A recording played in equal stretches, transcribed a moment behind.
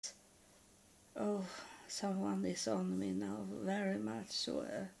Oh, someone is on me now very much. So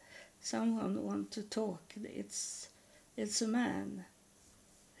someone want to talk. It's a man.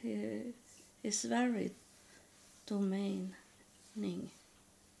 He is very demanding.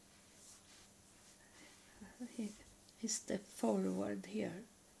 He step forward here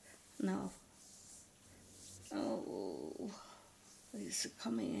now. Oh, he's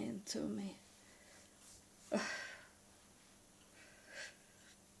coming into me.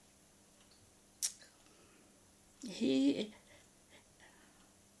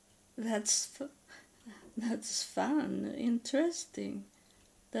 That's fun, interesting.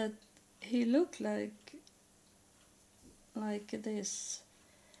 That he looked like this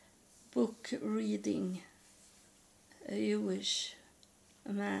book reading a Jewish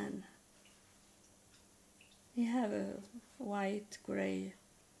man. He have a white gray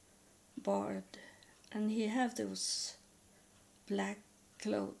beard, and he have those black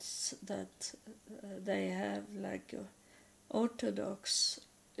clothes that they have like a Orthodox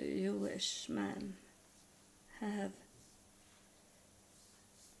Jewish man have.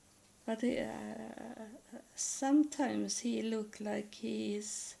 But sometimes he look like he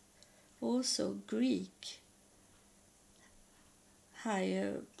is also Greek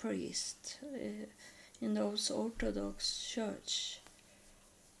higher priest in those Orthodox church.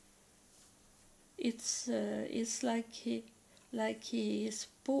 It's like he is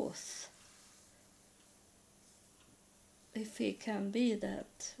both. If he can be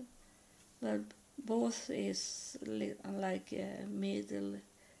that, but both is like a Middle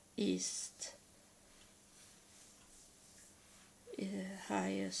East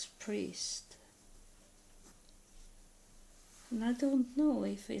highest priest. And I don't know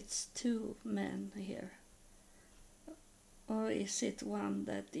if it's two men here, or is it one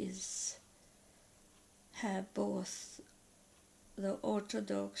that is have both the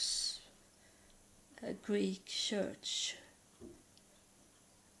Orthodox Greek church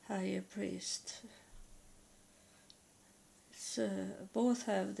higher priest. It's, both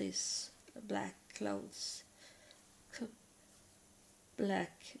have these black clothes,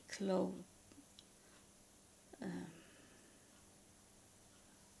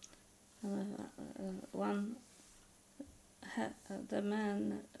 one the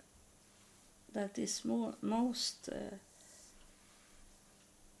man that is most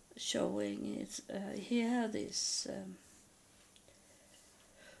showing it, he had this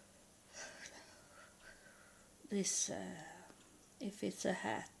if it's a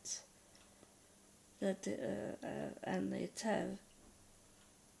hat that and it have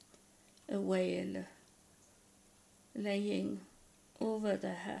a whale laying over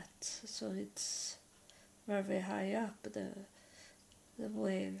the hat, so it's very high up, the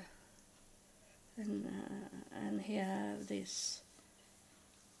whale, and he have this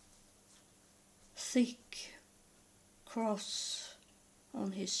thick cross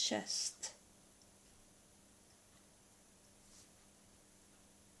on his chest.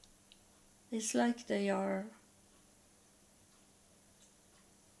 It's like they are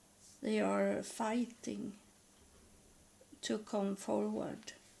fighting to come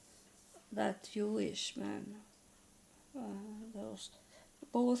forward. That Jewish man, those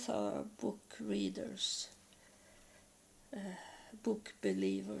both are book readers, book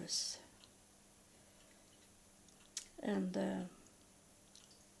believers, and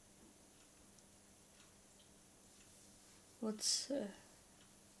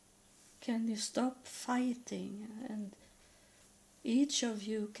can you stop fighting, and each of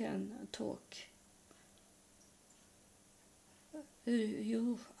you can talk.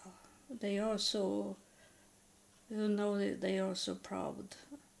 They are so, they are so proud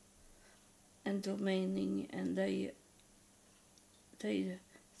and domineering, and they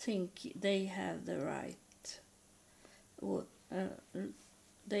think they have the right, or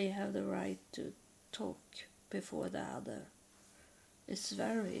they have the right to talk before the other. It's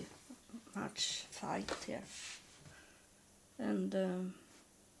very much fight here, and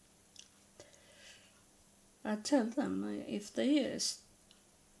I tell them if they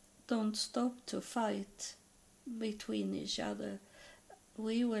don't stop to fight between each other,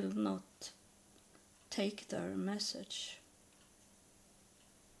 we will not take their message.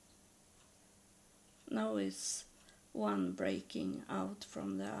 Now it's one breaking out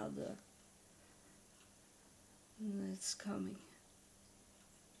from the other, and it's coming.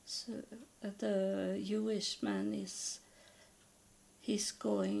 So the Jewish man he's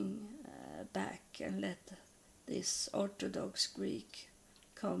going back and let this Orthodox Greek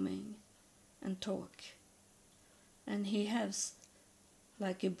coming and talk, and he has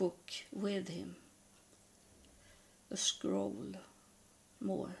like a book with him, a scroll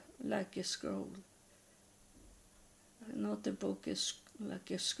more like a scroll. Not a book, is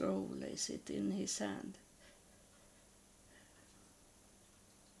like a scroll, is it in his hand.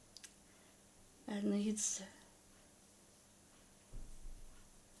 And he's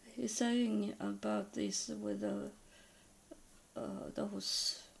saying about this with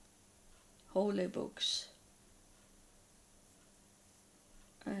those holy books.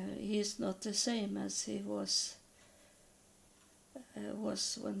 He's not the same as he was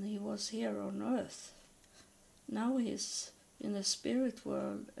when he was here on earth. Now he's in the spirit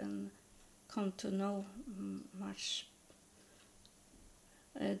world and come to know much.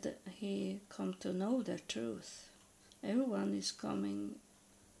 He come to know the truth. Everyone is coming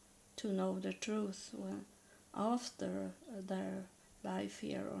to know the truth after their life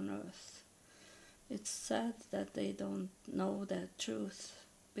here on earth. It's sad that they don't know the truth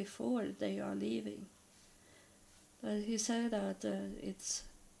before they are leaving. But he said that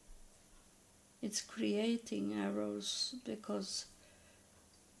it's creating errors because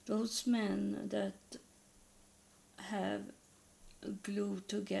those men that have glued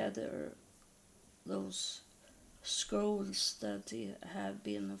together those scrolls that have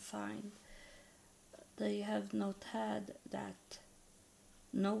been found, they have not had that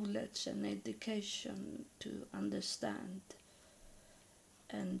knowledge and education to understand,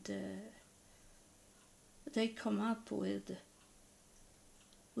 and they come up with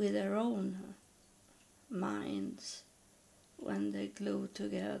their own minds when they glue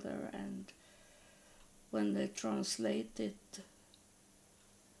together, and when they translate it,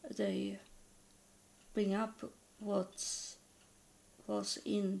 they bring up what was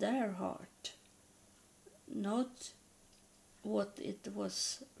in their heart, not what it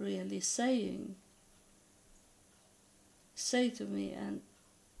was really say to me. And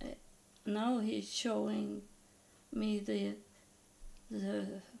now he's showing me the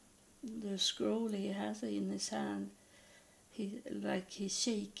scroll he has in his hand. He's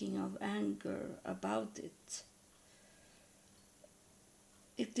shaking of anger about it.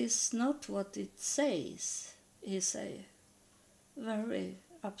 It is not what it says, he say, very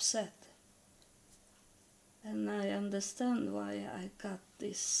upset. And I understand why I got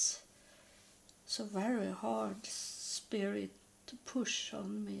this so very hard spirit to push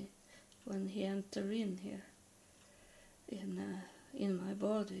on me when he entered in here, in my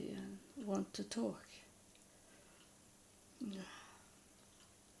body, and want to talk.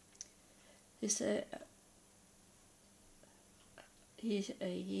 He said he's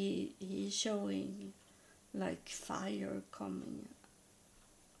showing like fire coming.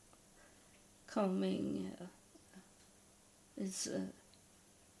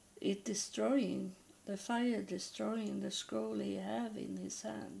 It destroying the fire, destroying the scroll he have in his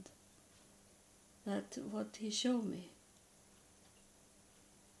hand. That what he showed me.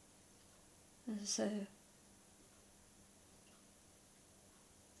 And so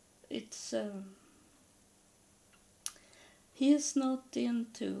it's he is not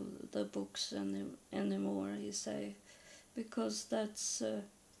into the books anymore, he say, because that's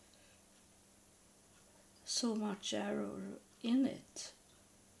so much error in it.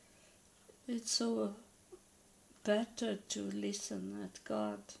 It's so better to listen at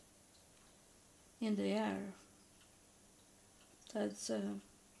God in the air. That's it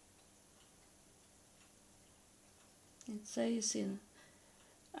says in,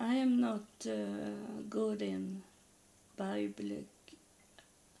 I am not good in Bible,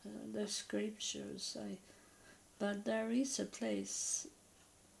 the scriptures, but there is a place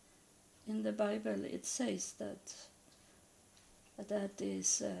in the Bible it says that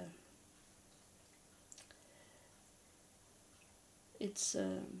is it's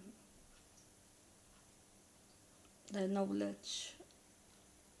the knowledge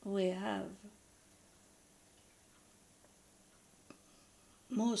we have.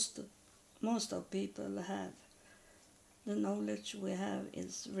 Most of people have. The knowledge we have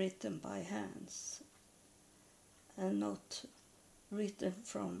is written by hands and not written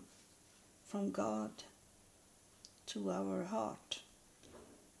from God to our heart.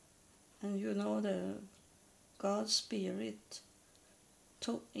 And you know, the God's Spirit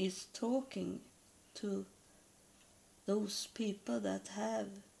is talking to those people that have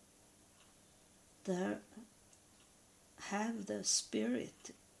the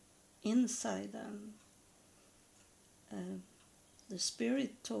Spirit inside them. The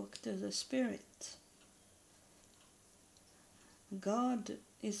Spirit talk to the Spirit. God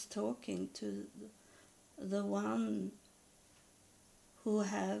is talking to the one who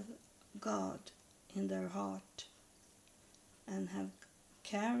have God in their heart and have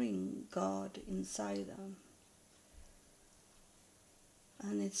carrying God inside them.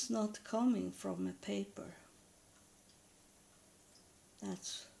 and it's not coming from a paper.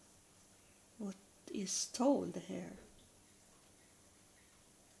 That's what is told here.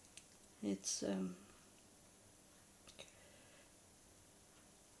 It's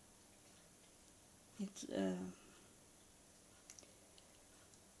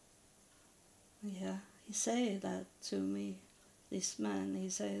yeah, he said that to me, this man. He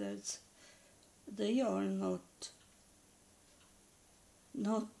said that they are not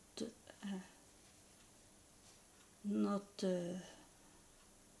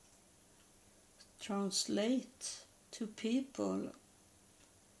translate to people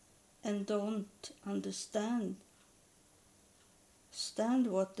and don't understand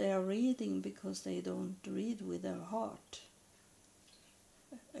what they are reading because they don't read with their heart.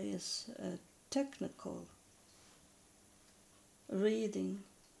 It's a technical reading,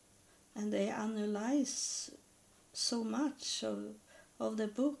 and they analyze so much of the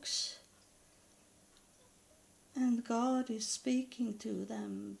books, and God is speaking to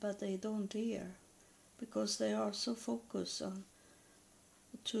them, but they don't hear because they are so focused on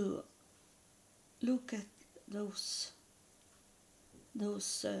to look at those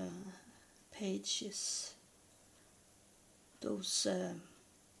pages, those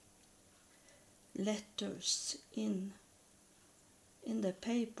letters in the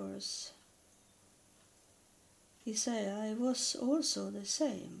papers. He said, I was also the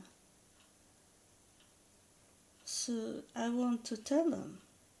same. So I want to tell them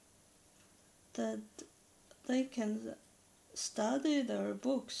that they can study their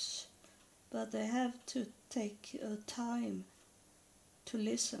books, but they have to take time to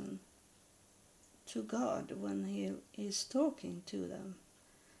listen to God when He is talking to them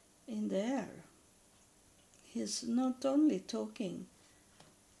in the air. He's not only talking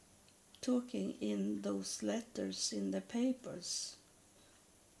in those letters in the papers.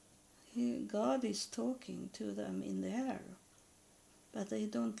 God is talking to them in the air, but they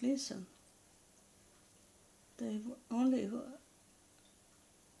don't listen. They only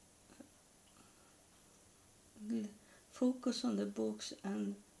focus on the books,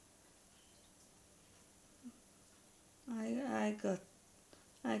 and I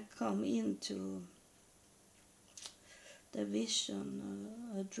come into the vision,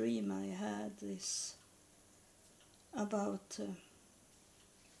 a dream I had is about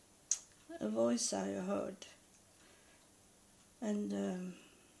a voice I heard, and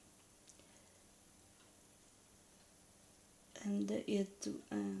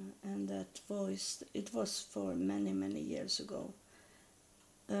that voice, it was for many years ago,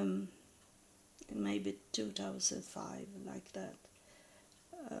 maybe 2005, like that,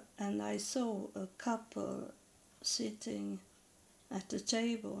 and I saw a couple sitting at the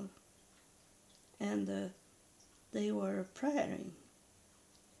table, and they were praying,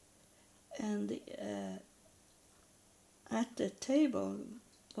 and at the table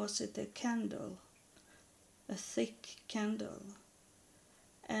was it a candle, a thick candle,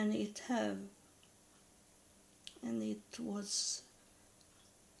 and it was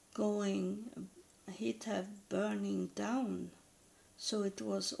burning down, so it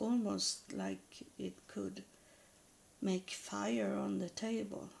was almost like it could make fire on the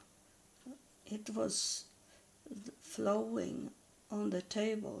table. It was flowing on the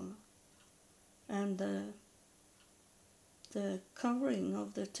table, and the covering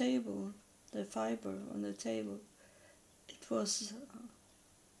of the table, the fiber on the table, it was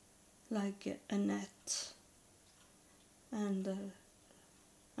like a net, and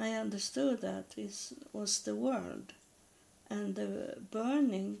I understood that it was the world, and the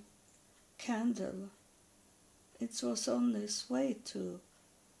burning candle, it was on its way to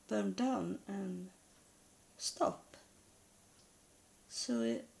burn down and stop. So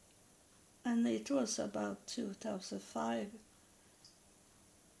it was about 2005,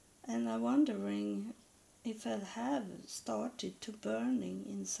 and I'm wondering if I have started to burning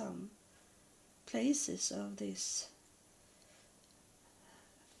in some places of this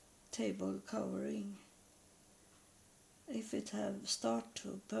table covering, if it have started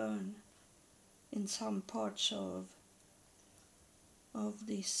to burn in some parts of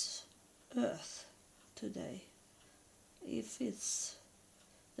this earth today, if it's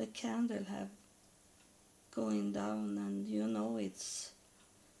the candle have going down, and it's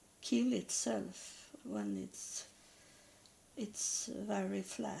kill itself when it's very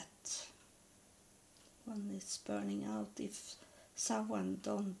flat, when it's burning out. If someone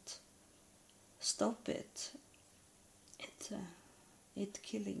don't stop it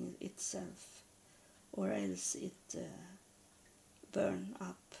killing itself, or else it burn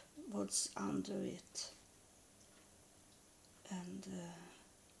up what's under it. And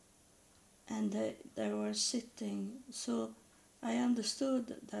and they were sitting. So I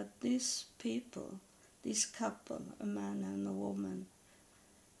understood that these people, this couple, a man and a woman,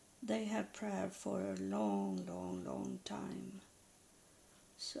 they had prayer for a long, long, long time.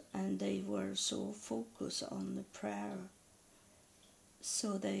 So, and they were so focused on the prayer,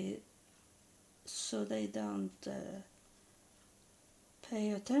 so they don't pay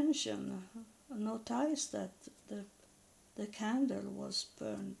attention, notice that the candle was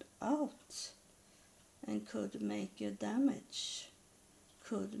burned out and could make a damage,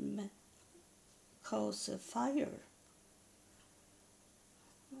 could cause a fire.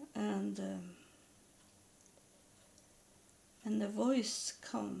 And the voice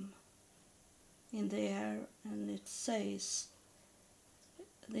come in the air, and it says,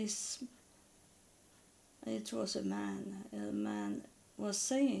 this, it was a man was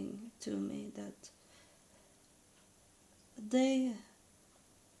saying to me that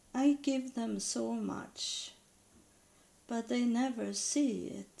I give them so much, but they never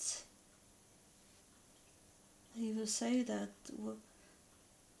see it. He will say that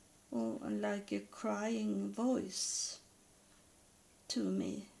like a crying voice to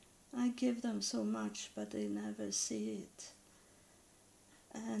me. I give them so much, but they never see it.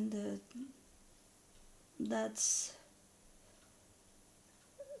 And that's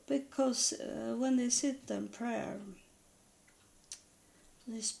because when they sit in prayer,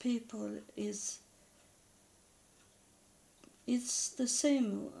 these people it's the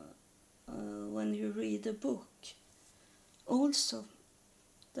same when you read a book. Also,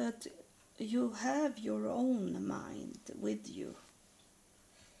 that you have your own mind with you.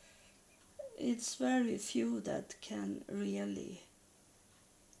 It's very few that can really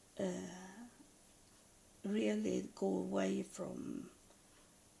go away from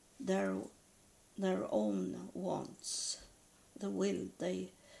their own wants, the will,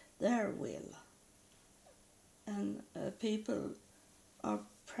 their will. And people are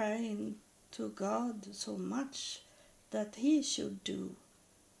praying to God so much that He should do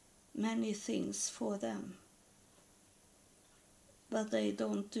many things for them, but they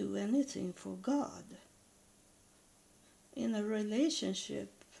don't do anything for God. In a relationship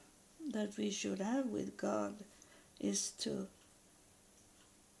that we should have with God is to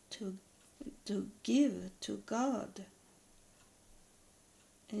give to God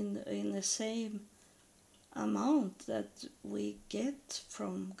in the same amount that we get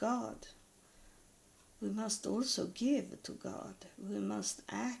from God. We must also give to God. We must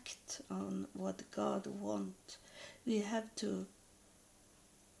act on what God wants. We have to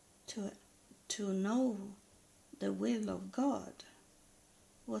know the will of God.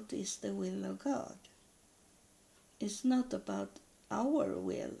 What is the will of God? It's not about our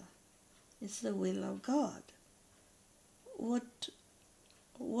will. It's the will of God. What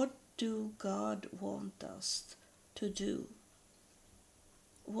do God want us to do?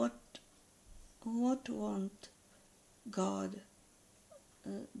 What want God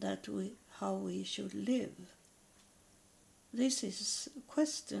how we should live? This is a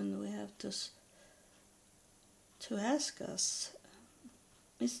question we have to ask us.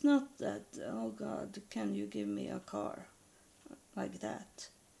 It's not that, oh God, can you give me a car? Like that.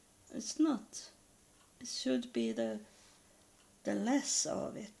 It's not. It should be the less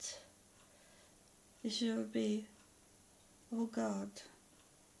of it. It should be, oh God,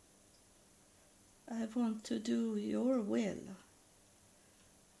 I want to do your will.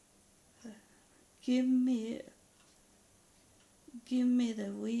 Give me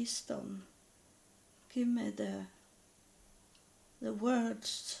the wisdom. Give me the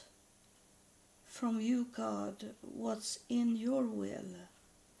words from you, God, what's in your will.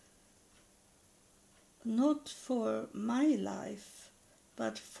 Not for my life,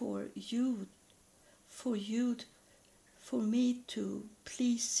 but for you, for me to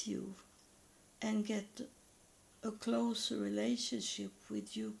please you and get a close relationship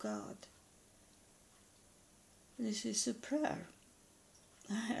with you, God. This is a prayer.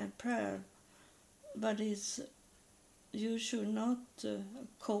 A prayer, but you should not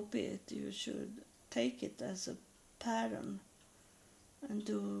copy it. You should take it as a pattern and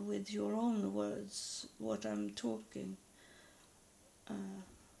do with your own words what I'm talking,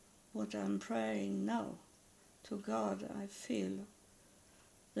 what I'm praying now to God. I feel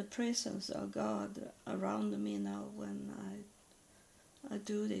the presence of God around me now when I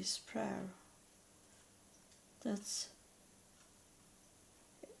do this prayer.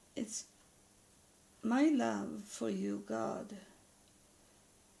 It's my love for you, God,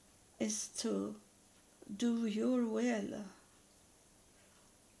 is to do your will.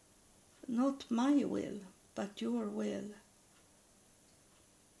 Not my will, but your will.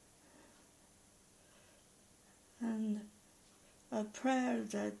 I pray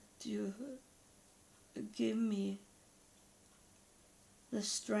that you give me the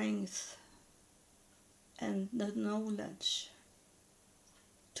strength and the knowledge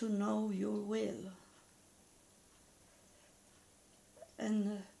to know your will.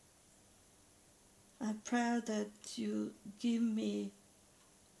 And I pray that you give me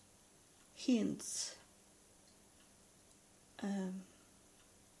hints,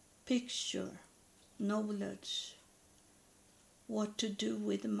 picture, knowledge, what to do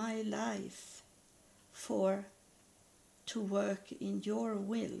with my life to work in your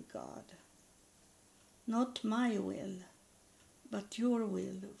will, God. Not my will, but your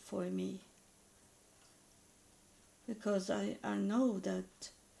will for me. Because I know that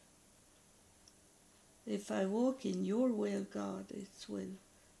if I walk in your will, God,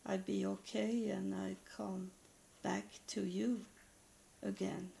 I'll be okay and I come back to you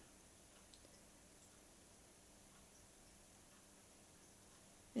again.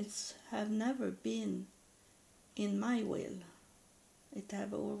 It's have never been in my will. It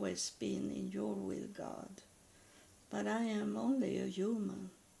have always been in your will, God. But I am only a human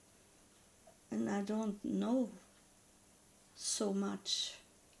and I don't know so much.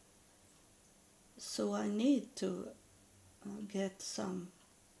 So I need to get some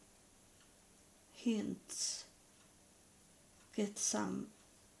hints, get some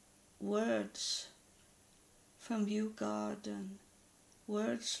words from you, God, and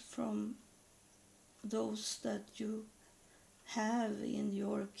words from those that you have in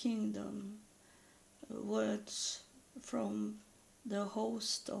your kingdom, words from the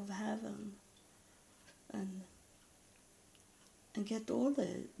host of heaven, and get all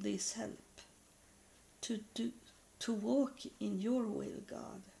this help to walk in your will,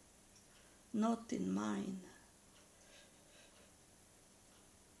 God, not in mine.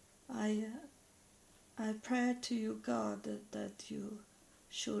 I pray to you, God, that you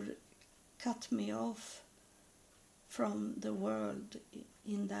should cut me off from the world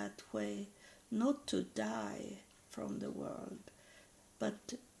in that way, not to die from the world,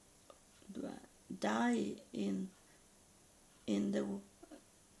 but die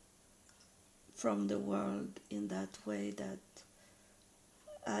from the world in that way that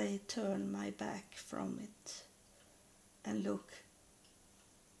I turn my back from it and look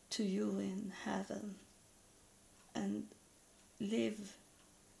to you in heaven and live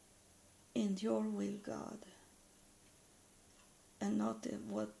in your will, God, and not in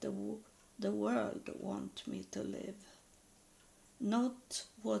what the world wants me to live, not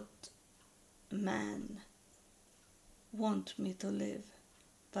what man wants me to live,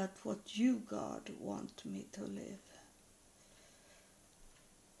 but what you, God, want me to live.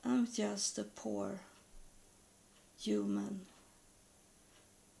 I'm just a poor human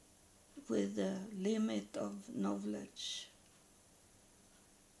with a limit of knowledge.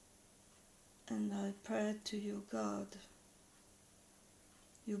 And I pray to you, God,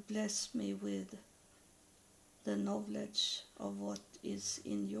 you bless me with the knowledge of what is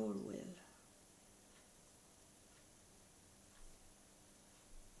in your will.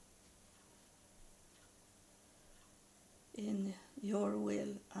 In your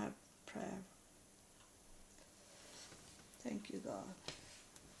will I pray. Thank you, God.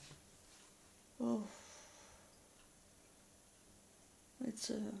 Oh,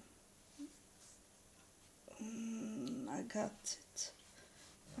 it's I got it.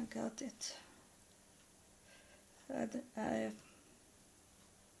 I got it.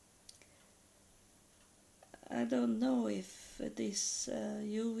 I don't know if this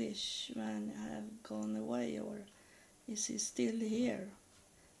Jewish man have gone away or is he still here.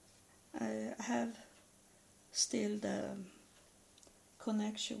 I have still the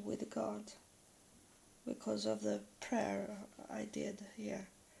connection with God because of the prayer I did here.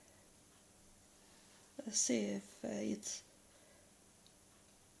 Let's see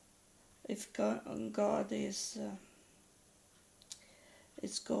if God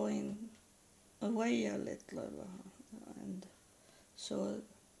is going away a little, and so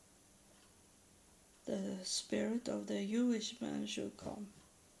the spirit of the Jewish man should come.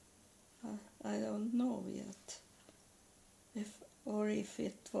 I don't know yet if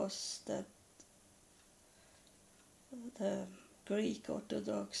it was that the Greek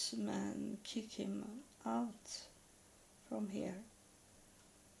Orthodox man kicked him out from here.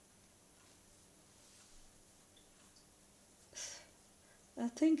 I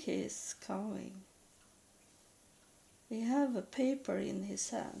think he is coming. He have a paper in his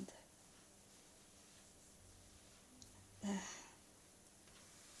hand.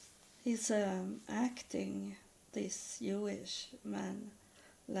 He's acting, this Jewish man,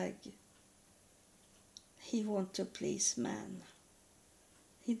 like he want to please man.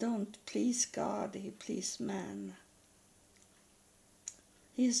 He don't please God, he please man.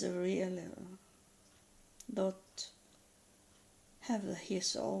 He's really not have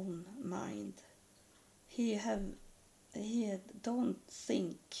his own mind. He don't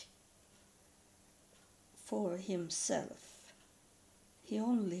think for himself. He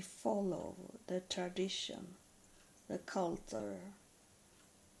only follow the tradition, the culture,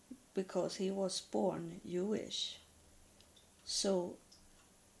 because he was born Jewish. So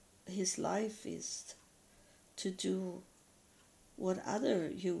his life is to do what other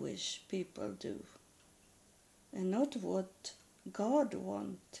Jewish people do, and not what God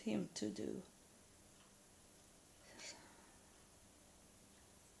wants him to do.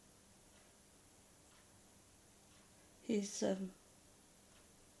 He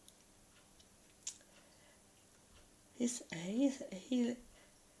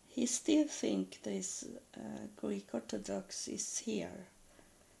still think this Greek Orthodox is here,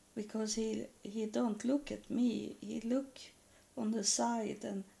 because he don't look at me. He look on the side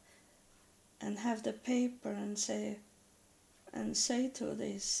and have the paper and say to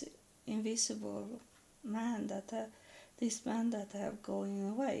this invisible man this man that have going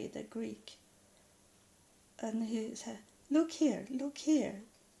away, the Greek, and he said, look here. He look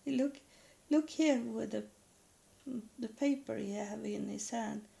here with the paper he have in his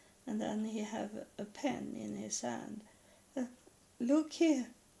hand, and then he have a pen in his hand. Look here.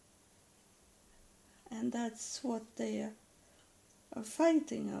 And that's what they are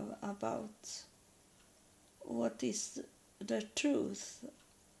fighting about. What is the truth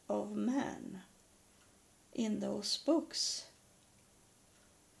of man in those books?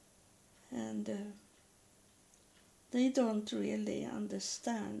 And they don't really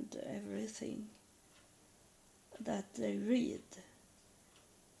understand everything that they read.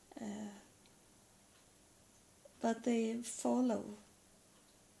 But they follow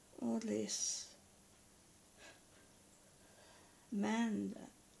all this men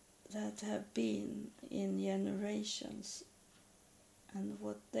that have been in generations, and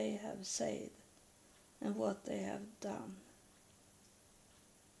what they have said and what they have done.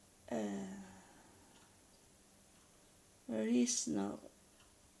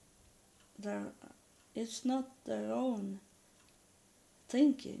 It's not their own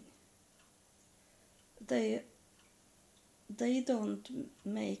thinking. They don't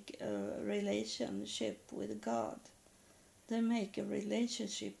make a relationship with God. They make a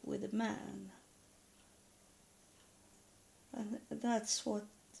relationship with man. And that's what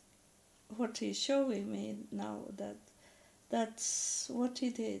he's showing me now, that's what he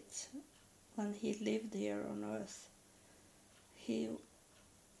did when he lived here on earth. He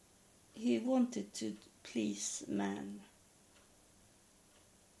wanted to please man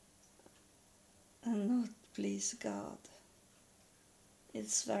and not please God.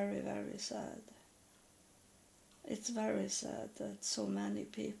 It's very, very sad. It's very sad that so many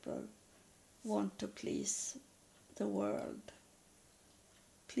people want to please the world,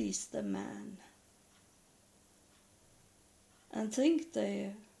 please the man, and think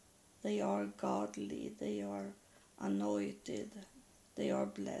they are godly, they are anointed, they are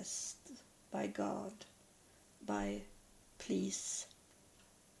blessed by God, by please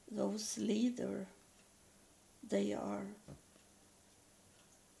those leaders. They are,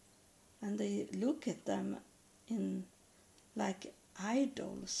 and they look at them in like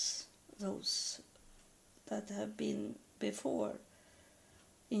idols, those that have been before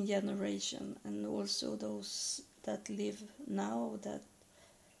in generation, and also those that live now, that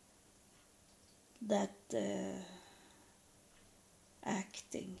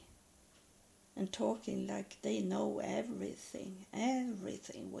acting and talking like they know everything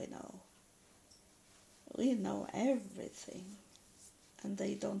we know everything, and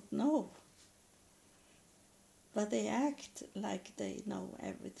they don't know. But they act like they know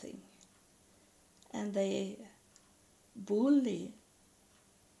everything. And they bully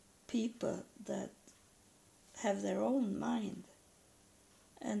people that have their own mind.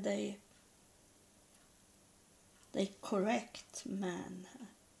 And they correct man,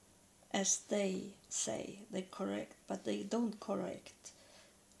 as they say. They correct, but they don't correct.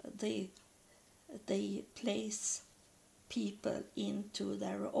 They place people into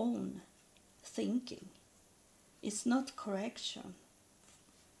their own thinking. It's not correction.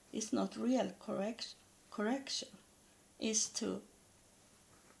 It's not real correction. It's to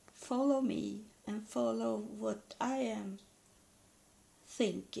follow me and follow what I am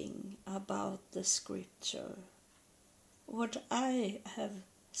thinking about the scripture. What I have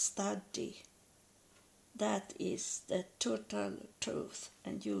studied, that is the total truth,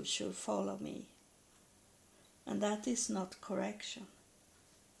 and you should follow me. And that is not correction.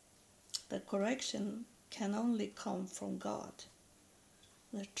 The correction can only come from God.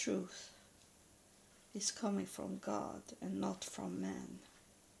 The truth is coming from God and not from man.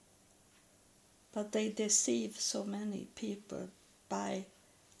 But they deceive so many people by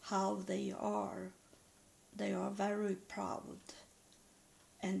how they are. They are very proud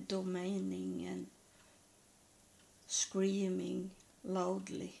and domineering and screaming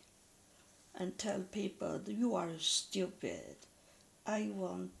loudly and tell people, you are stupid, I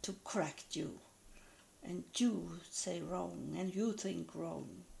want to correct you, and you say wrong and you think wrong.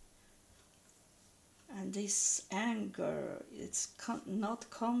 And this anger, it's not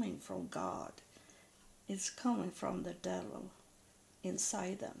coming from God, it's coming from the devil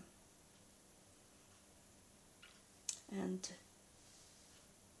inside them. And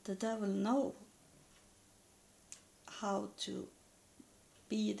the devil knows how to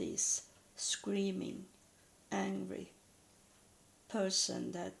be this screaming, angry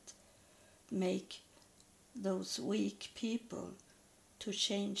person that make those weak people to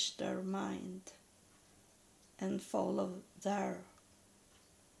change their mind and follow their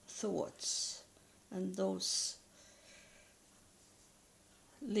thoughts and those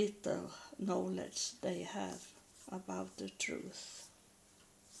little knowledge they have about the truth.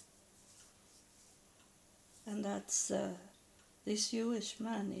 And that's this Jewish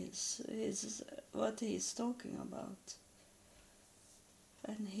man is what he's talking about.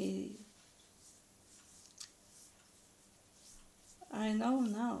 And I know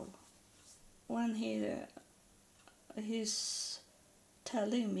now, when he's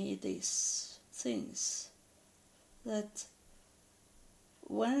telling me these things, that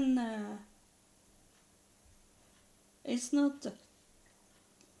when it's not,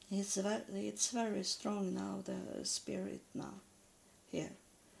 it's very strong now, the spirit now here.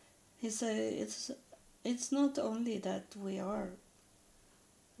 He say it's not only that we are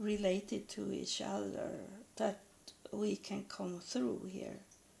related to each other, that we can come through here,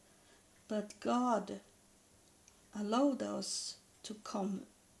 but God allowed us to come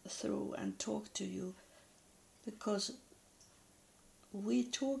through and talk to you because we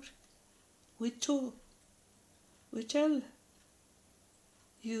tell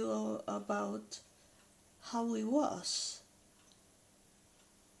you about how we was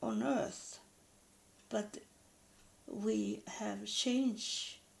on earth, but we have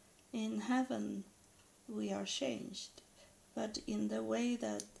changed. In heaven we are changed, but in the way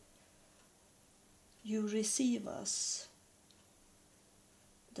that you receive us,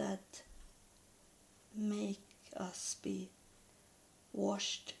 that make us be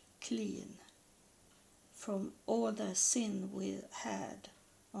washed clean from all the sin we had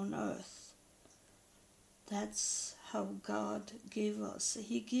on earth. That's how God gave us.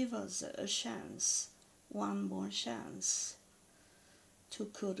 He gave us a chance, one more chance, to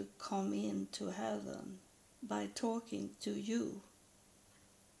could come into heaven by talking to you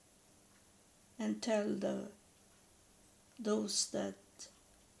and tell those that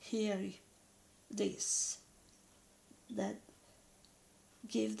hear this, that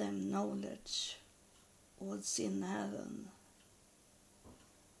give them knowledge what's in heaven.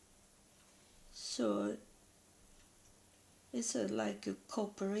 So it's like a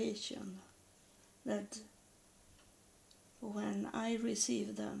cooperation that when I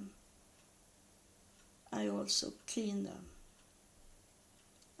receive them, I also clean them.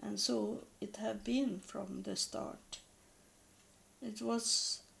 And so it have been from the start. It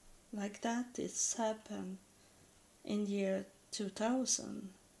was like that. It's happened in year 2000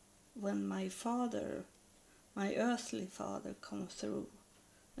 when my father, my earthly father, come through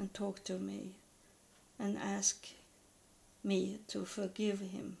and talked to me and asked me to forgive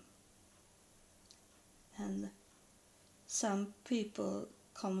him. And some people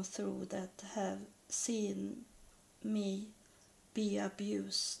come through that have seen me be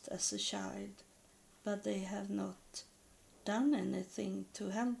abused as a child, but they have not done anything to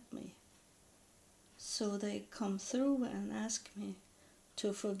help me. So they come through and ask me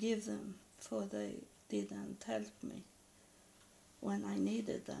to forgive them, for they didn't help me when I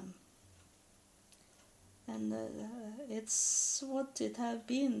needed them. And it's what it have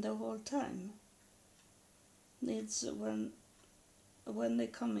been the whole time. It's when they're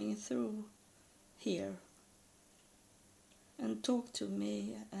coming through here and talk to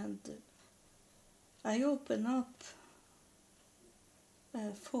me, and I open up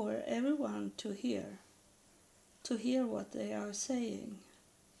for everyone to hear what they are saying.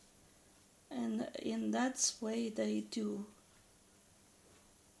 And in that way they do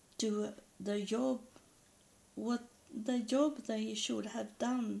the job, what the job they should have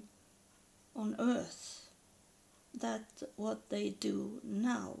done on earth. That's what they do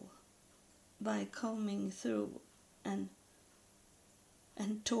now by coming through and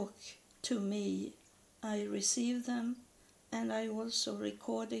talk to me. I receive them, and I also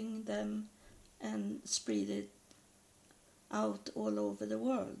recording them and spread it out all over the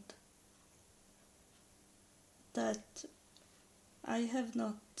world. That I have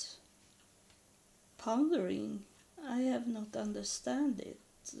not pondering, I have not understand it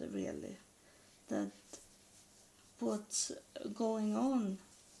really, that what's going on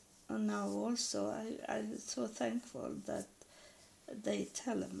now also. I'm so thankful that they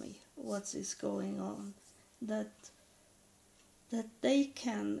tell me what is going on, that they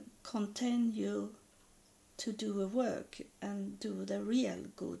can continue to do a work and do the real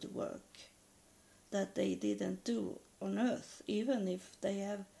good work that they didn't do on earth, even if they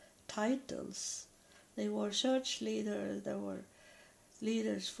have titles. They were church leaders, they were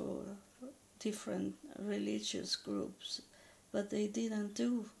leaders for different religious groups, but they didn't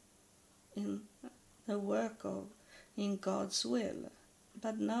do in the work of in God's will.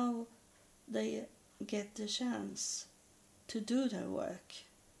 But now they get the chance to do their work,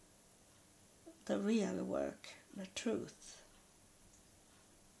 the real work, the truth,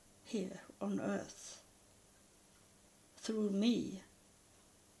 here on earth, through me,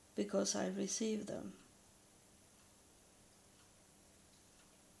 because I receive them.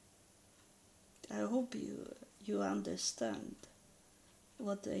 I hope you understand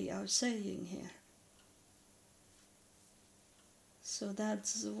what they are saying here. So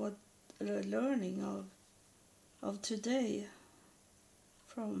that's what the learning of today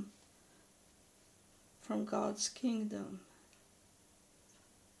from God's kingdom.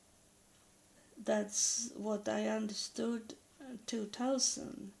 That's what I understood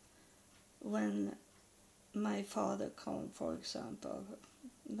 2000 when my father came, for example,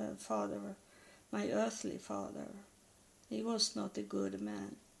 the father, my earthly father. He was not a good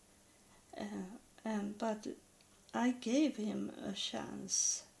man, but I gave him a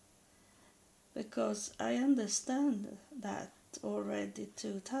chance because I understand that already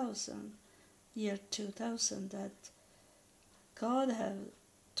 2000, year 2000, that God had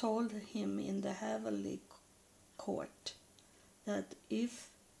told him in the heavenly court that if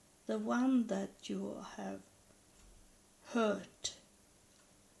the one that you have hurt,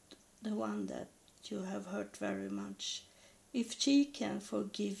 the one that you have hurt very much, if she can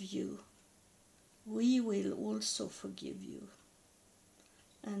forgive you, we will also forgive you,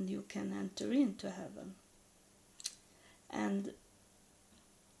 and you can enter into heaven. And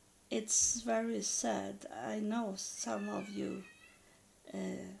it's very sad. I know some of you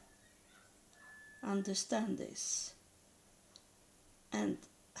understand this, and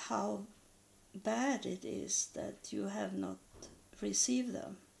how bad it is that you have not received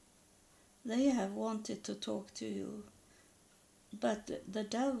them. They have wanted to talk to you, but the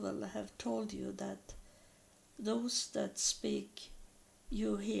devil have told you that those that speak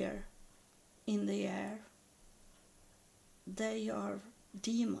you hear in the air, they are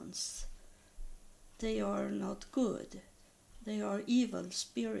demons. They are not good. They are evil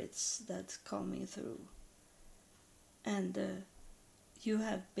spirits that's coming through. And you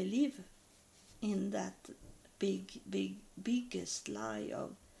have believed in that biggest lie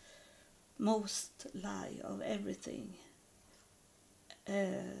of, most lie of everything.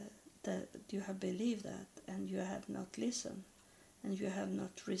 That you have believed that, and you have not listened, and you have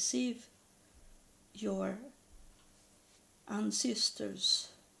not received your ancestors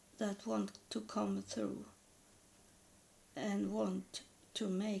that want to come through and want to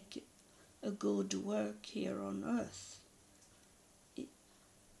make a good work here on earth.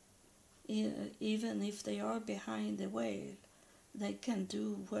 Even if they are behind the veil, they can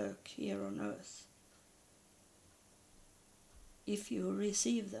do work here on earth if you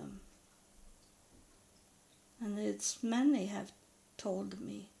receive them. And it's many have told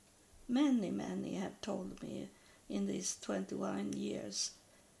me, many have told me in these 21 years,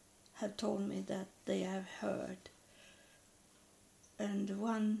 have told me that they have heard. And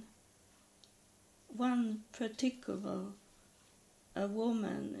one particular a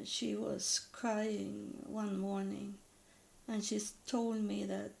woman, she was crying one morning, and she told me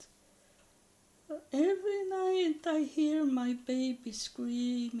that every night I hear my baby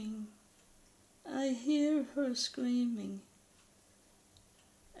screaming. I hear her screaming.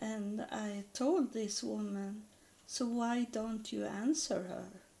 And I told this woman, so why don't you answer her?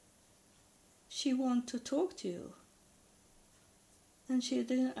 She wants to talk to you. And she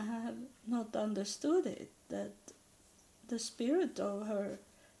didn't have not understood it, that the spirit of her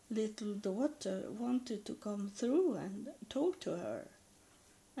little daughter wanted to come through and talk to her.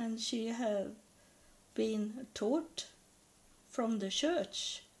 And she had been taught from the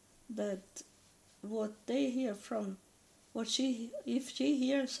church that what they hear from if she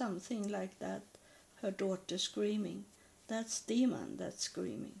hears something like that, her daughter screaming, that's demon that's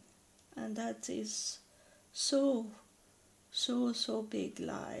screaming. And that is so big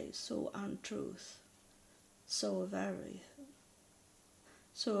lie, so untruth, so very.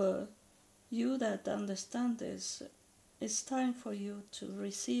 So you that understand this, it's time for you to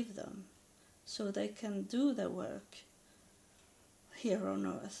receive them so they can do the work here on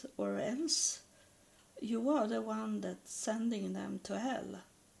earth, or else you are the one that's sending them to hell.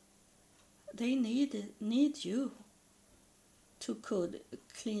 They need you to could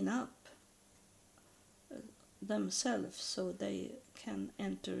clean up themselves so they can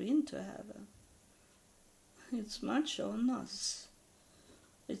enter into heaven. It's much on us.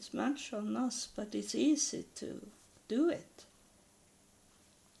 It's much on us, but it's easy to do it.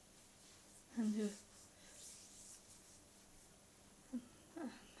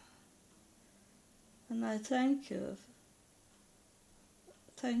 And I thank you.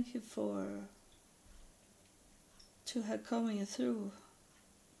 Thank you for to have coming through.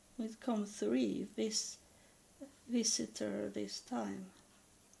 We've come 3 visitor this time.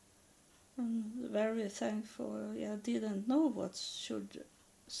 I'm very thankful. I didn't know what should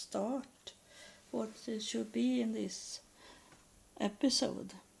start, what it should be in this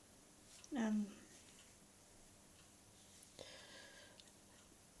episode. And